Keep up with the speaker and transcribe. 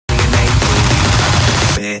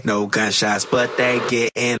back, no gunshots, but they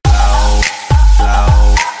getting low,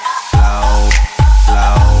 low, low,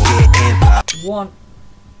 low, getting low. One.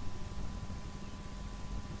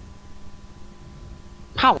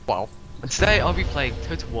 Hello, and today I'll be playing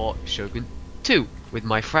Total War Shogun 2 with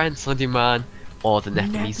my friend Sandyman or the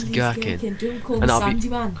Nepalese Gherkin. Don't call me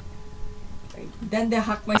Sandyman. Then they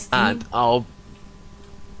hack my Steam. And I'll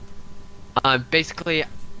basically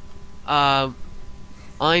I'm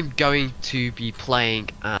going to be playing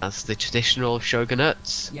as the traditional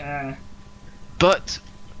shogunates. Yeah. But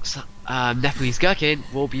Nepalese Gherkin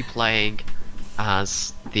will be playing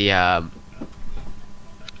as the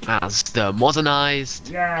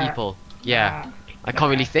modernized people. Yeah. I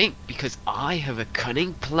can't really think because I have a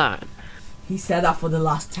cunning plan. He said that for the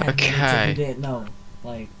last 10 minutes and he didn't know.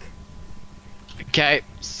 Like. Okay,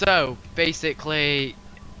 so basically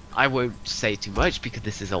I won't say too much because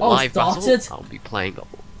this is a live battle. I'll be playing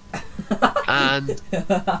and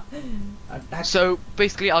so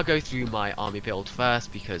basically I'll go through my army build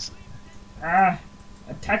first because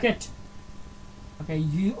attack it. Okay,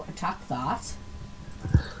 you attack that.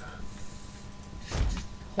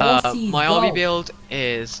 My army build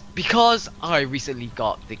is because I recently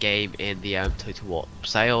got the game in the Total War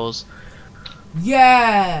sales.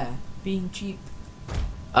 Yeah, being cheap.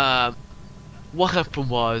 What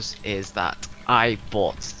happened is that I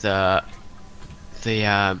bought the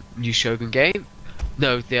new Shogun game,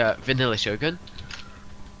 no, the vanilla Shogun,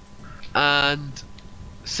 and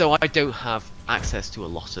so I don't have access to a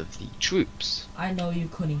lot of the troops. I know your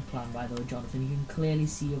cunning plan, by the way, Jonathan. You can clearly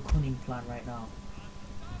see your cunning plan right now.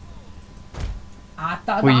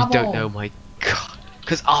 Well, you don't know my god,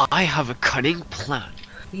 because I have a cunning plan.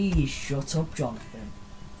 Please shut up, Jonathan.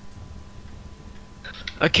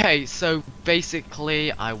 Okay, so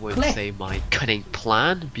basically I would say my cunning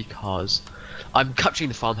plan because I'm capturing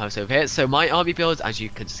the farmhouse over here. So my army build, as you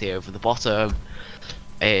can see over the bottom,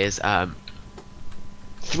 is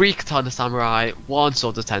 3 katana samurai, 1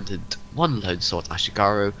 sword attendant, 1 lone sword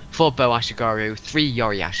ashigaru, 4 bow ashigaru, 3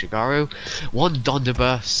 yori ashigaru, 1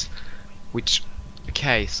 donderbus, which,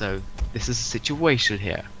 okay, so this is a situation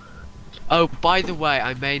here. Oh, by the way,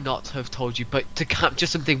 I may not have told you, but to capture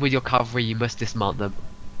something with your cavalry, you must dismount them.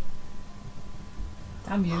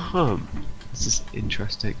 Damn you. This is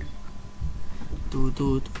interesting.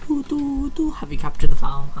 Have you captured the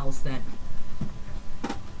farmhouse then?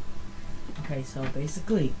 Okay, so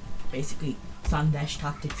basically, Sandesh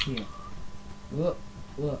tactics here.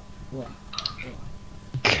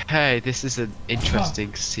 Okay, this is an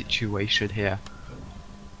interesting situation here.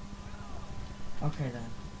 Okay then.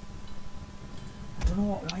 I don't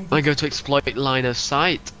know why. I'm going to exploit line of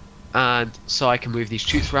sight, and so I can move these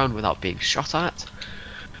troops around without being shot at,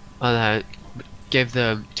 and then give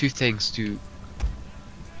them 2 things to.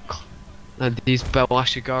 And these bow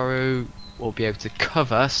ashigaru will be able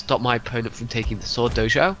to stop my opponent from taking the sword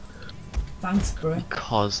dojo. Thanks, bro.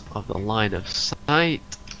 Because of the line of sight.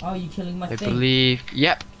 Oh, you killing my thing? I believe.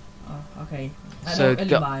 Yep. Oh, okay. I don't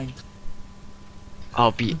really mind.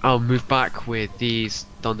 I'll move back with these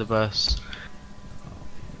Thunderbus.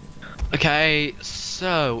 Okay,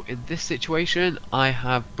 so in this situation, I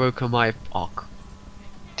have broken my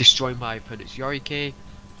destroying my opponent's Yoriki.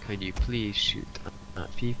 Can you please shoot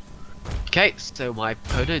at people? Okay, so my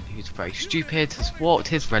opponent, who's very stupid, has walked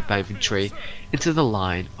his red infantry into the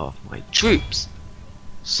line of my troops.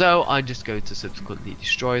 So I'm just going to subsequently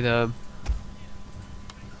destroy them.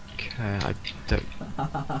 Okay, I don't.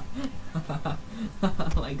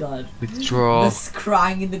 Oh my god. Withdraw. Just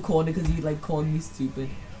crying in the corner because you like called me stupid.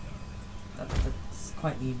 That's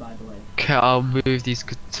quite mean, by the way. Okay, I'll move these.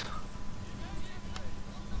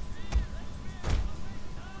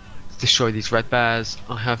 Destroy these red bears.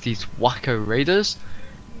 I have these wacko raiders.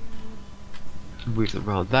 Move them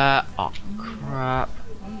around there. Oh crap.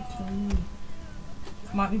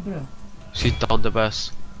 Come at me, bro. She's on the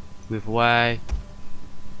bus. Move away.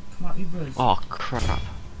 Come at me, bros. Oh crap.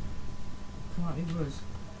 Come at me, bros.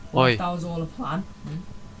 Oi. That was all a plan.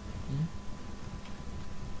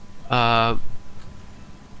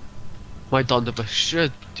 My Donderbus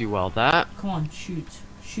should do well there. Come on, shoot.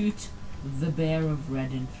 Shoot the bear of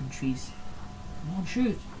red infantries. Come on,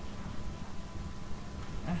 shoot.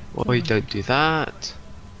 Oi, don't do that.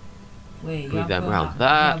 Wait, you move have them bow around You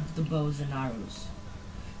that. have the bows and arrows.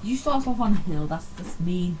 You start off on a hill, that's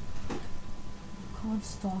mean. You can't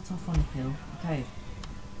start off on a hill. Okay.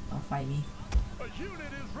 Don't fight me. A unit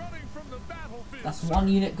is running from the battlefield. That's 1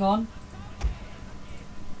 unit gone.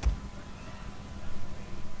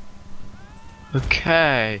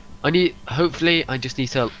 Okay. Hopefully I just need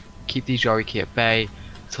to keep these Yoriki at bay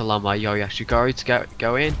to allow my Yori Ashigaru to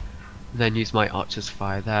go in. then use my archer's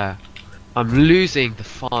fire there. I'm losing the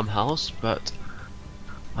farmhouse, but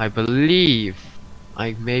I believe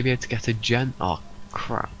I may be able to get a gen. Oh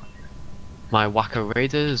crap! My Wacko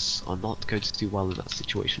Raiders are not going to do well in that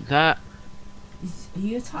situation there. Are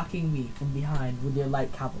you attacking me from behind with your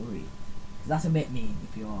light cavalry? 'Cause that's a bit mean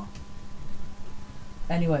if you are.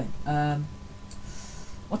 Anyway,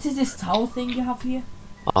 what is this tower thing you have here?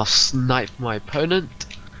 I'll snipe my opponent.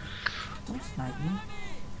 Don't snipe me.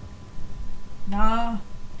 Nah,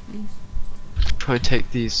 please. Try and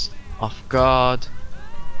take these off guard.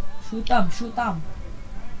 Shoot them, shoot them.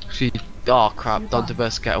 She. Oh crap! Shoot them.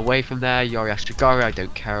 Dontabus, get away from there. Yori Ashigari, I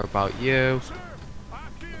don't care about you.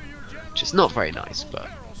 Which is not very nice, but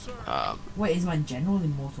Wait, is my general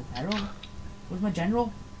in mortal peril? Where's my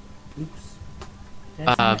general? Oops. Did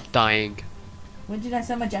I send dying. when did I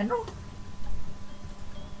send my general?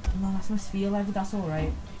 No, that's my sphere level, that's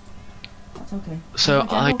alright. That's okay. So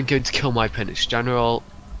Where's my I'm general? going to kill my opponent's general.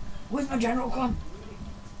 Where's my general gone?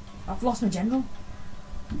 I've lost my general.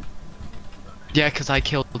 Yeah, because I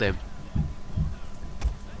killed him.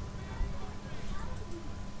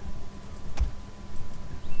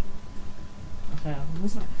 Okay,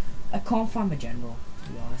 where's my... I can't find my general, to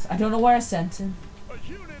be honest. I don't know where I sent him. A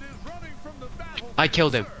unit is running from the battlefield. I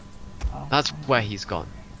killed him. Oh, That's oh, where he's gone.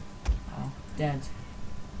 oh, dead.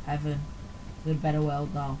 Heaven. The better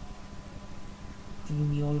world now. Give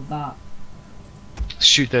me all of that.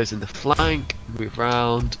 Shoot those in the flank. Move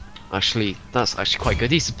round. Actually, that's actually quite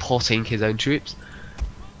good. He's supporting his own troops.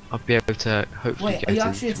 I'll be able to hopefully Wait, get are you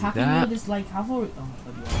actually into attacking me that. with this like cavalry? Oh,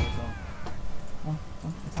 but you are as well.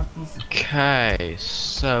 Oh, attack these. Okay,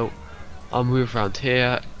 so I'll move around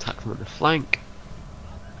here, attack them on the flank,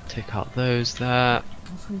 take out those there,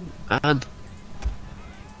 and Do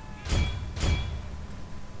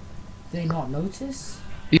they not notice?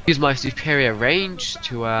 use my superior range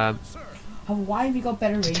to Why have you got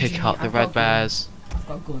better range? take than out me? the red bears. I've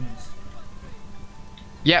got guns.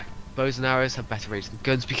 Yep, bows and arrows have better range than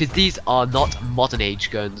guns because these are not modern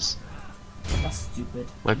age guns. That's stupid.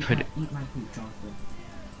 My eat, pretty- eat my poop, Jonathan.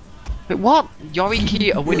 But what?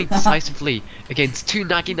 Yoriki are winning decisively against two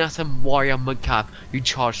Naginata warrior Munkab who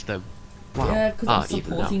charged them. Wow. Yeah, because I'm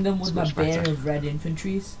even supporting now, them it's with my much bear better. of red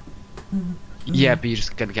infantries. Yeah, but you're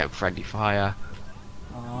just gonna get friendly fire.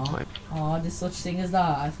 Aw, Right. aw, there's such thing as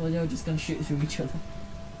that. I thought they were just gonna shoot through each other.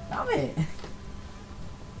 Damn it!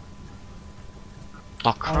 Oh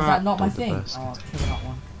Oh, crap! is that not my Don't thing? burst. Oh, kill that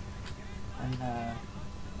one.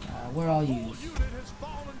 And where are you? Your unit has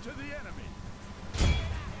fallen to the enemy.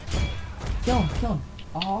 Kill him, kill him.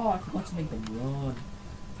 Oh, I forgot to make them run.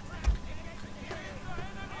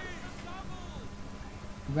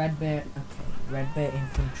 Red bear, okay, red bear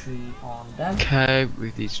infantry on them. Okay,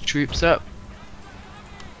 move these troops up.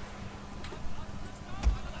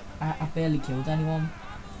 I barely killed anyone.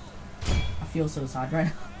 I feel so sad right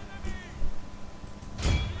now.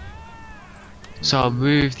 So I'll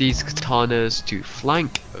move these katanas to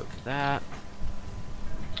flank over there.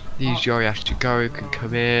 These Yoriashigaru can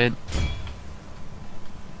come in.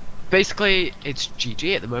 Basically, it's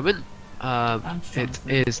GG at the moment.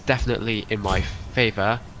 It is definitely in my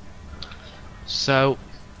favour. So,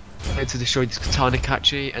 I'm going to destroy this katana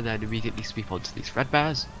catchy and then immediately sweep onto these red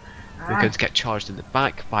bears. We're going to get charged in the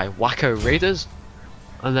back by Wacko Raiders.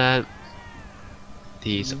 And then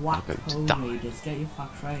these are going to Wacko die. Raiders, get your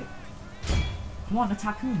facts right. Come on,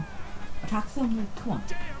 attack them. Attack them, come on.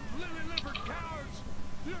 Damn lily-livered cowards!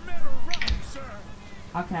 Your men are running, sir.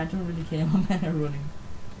 Okay, I don't really care, my men are running.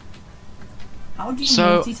 How do you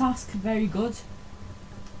So- multitask? Very good.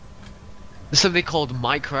 There's something called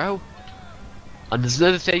micro. And there's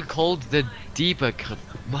another thing called the debug.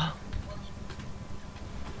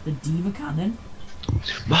 The Diva Cannon.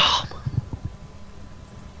 Mom!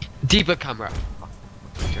 Debug camera.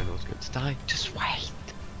 My general's going to die. Just wait.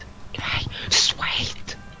 Okay, just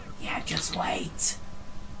wait. Yeah, just wait.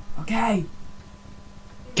 Okay.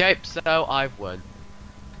 Okay, so I've won.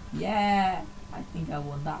 Yeah, I think I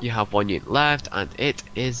won that. You have one unit left, and it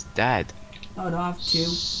is dead. Oh no, I have two.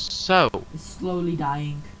 So, It's slowly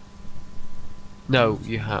dying. no,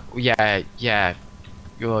 you have. Yeah.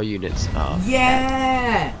 Your units are.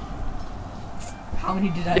 Yeah! How many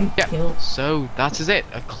did I Yeah. kill? So that is it.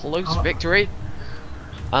 A close Oh. victory.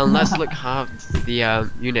 And let's look at the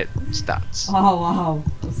unit stats. Oh wow,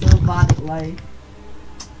 I'm so bad at life.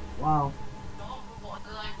 Wow.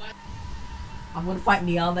 I'm gonna fight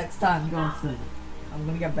Neil next time, Johnson. I'm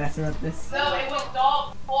gonna get better at this. No, it was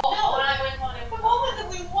dark. When I went on it. The moment that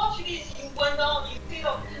we watched this, you went on, you picked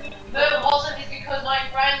up. No, it wasn't. It's because my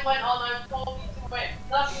friend went on and told me to it.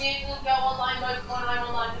 That's me to go online mode when I'm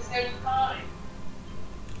online. It's the only time.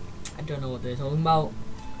 I don't know what they're talking about.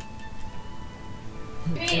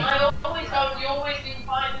 Me, I always go, you always do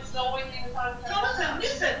fine, this is always the time. Jonathan,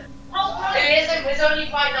 listen! It isn't, it's only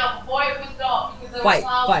right now, before it was dark, because there were Fight,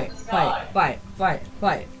 clouds fight, in the sky. fight, fight, fight,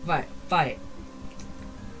 fight, fight, fight.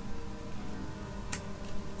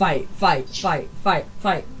 Fight, fight, fight, fight,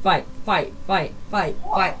 fight, fight, fight, fight,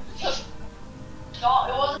 fight. Dark,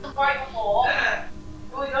 it wasn't bright before.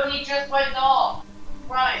 It was only just went dark.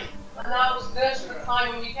 Right. And that was just the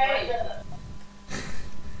time when you came.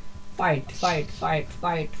 Fight, fight, fight,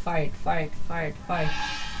 fight, fight, fight, fight, fight.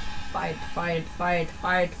 Fight, fight, fight,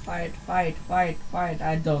 fight, fight, fight, fight, fight.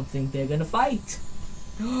 I don't think they're gonna fight.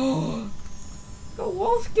 Go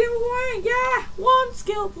one skill point, yeah! One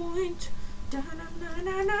skill point.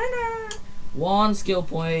 Da-na-na-na-na-na. One skill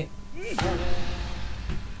point.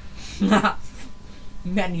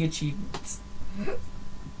 Many achievements.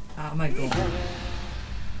 Oh my god.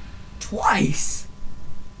 Twice!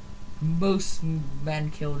 Most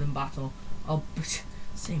men killed in battle. Oh, but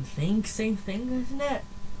same thing, isn't it?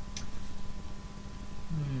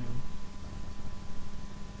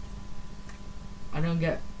 I don't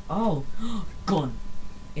get. Oh, gun.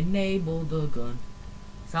 Enable the gun.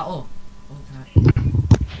 Is that all? Oh,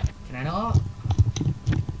 can I not?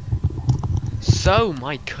 So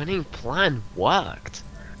my cunning plan worked.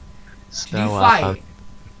 Did you So fight?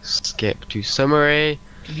 skip to summary.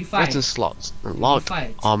 Did you fight? Written slots unlocked.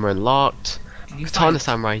 fight? Armor unlocked. Did you Katana fight?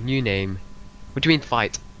 Samurai new name. What do you mean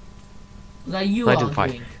fight? Was that you I didn't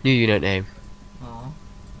fight. arguing? New unit name. Oh.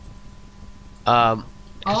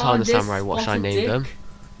 Katana this Samurai. What should I spotted name them? dick.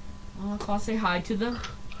 Oh, I can't say hi to them.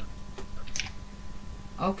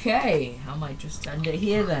 Okay, I might just end it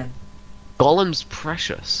here then. Golem's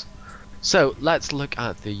precious. So let's look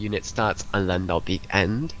at the unit stats and then there'll be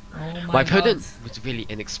end. Oh My God. opponent was really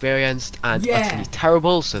inexperienced and Yeah. utterly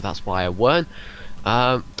terrible, so that's why I won.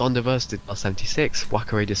 Dondiverse did well 76,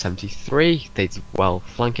 Wakari did 73, they did well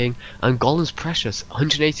flanking, and Golem's precious,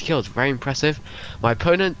 180 kills, very impressive. My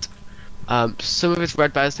opponent, some of his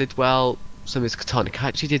red bears did well, some of his Katana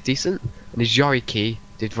Kachi did decent, and his Yoriki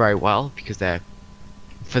did very well because they're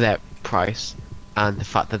for their price and the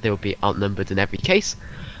fact that they will be outnumbered in every case.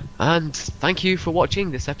 And thank you for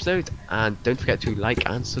watching this episode, and don't forget to like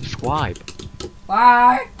and subscribe.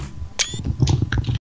 Bye.